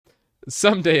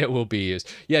Someday it will be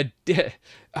used. Yeah.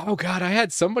 Oh God, I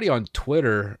had somebody on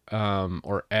Twitter,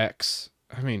 or X.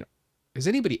 I mean, is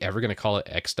anybody ever going to call it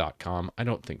X.com? I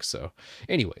don't think so.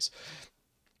 Anyways,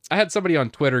 I had somebody on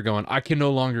Twitter going, "I can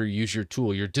no longer use your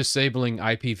tool. You're disabling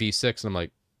IPv6." And I'm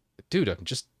like, dude,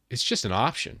 it's just an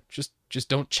option. Just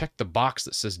don't check the box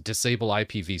that says disable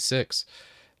IPv6.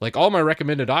 Like, all my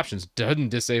recommended options doesn't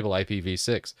disable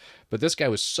IPv6. But this guy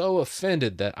was so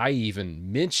offended that I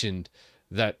even mentioned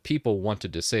that people want to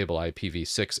disable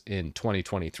IPv6 in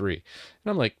 2023. And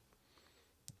I'm like,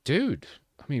 dude,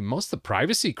 I mean, most of the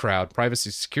privacy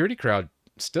security crowd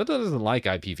still doesn't like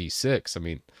IPv6. I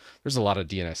mean, there's a lot of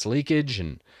DNS leakage,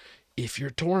 and if you're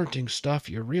torrenting stuff,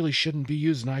 you really shouldn't be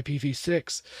using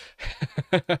IPv6.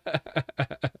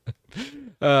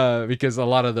 Because a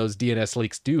lot of those DNS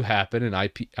leaks do happen, and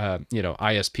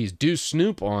ISPs do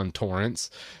snoop on torrents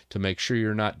to make sure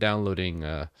you're not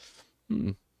downloading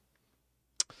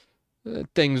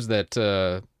things that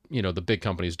the big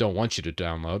companies don't want you to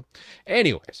download.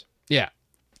 Anyways, yeah.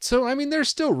 So I mean, there's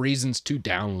still reasons to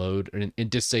download and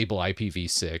disable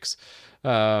IPv6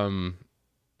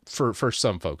 for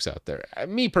some folks out there.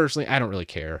 Me personally, I don't really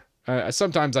care.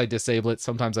 Sometimes I disable it,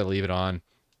 sometimes I leave it on.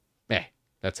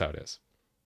 That's how it is.